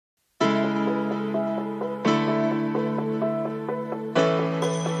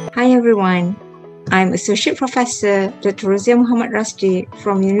everyone. I'm Associate Professor Dr. Roziah Mohd Rasdi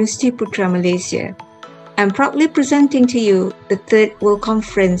from University Putra, Malaysia. I'm proudly presenting to you the Third World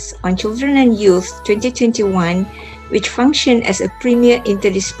Conference on Children and Youth 2021, which functions as a premier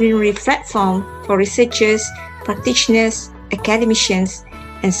interdisciplinary platform for researchers, practitioners, academicians,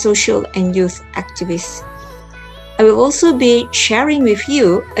 and social and youth activists. I will also be sharing with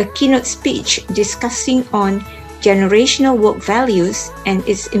you a keynote speech discussing on generational work values and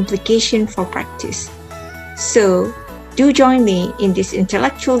its implication for practice. So, do join me in this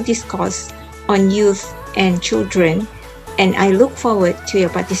intellectual discourse on youth and children, and I look forward to your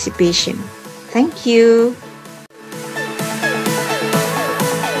participation. Thank you.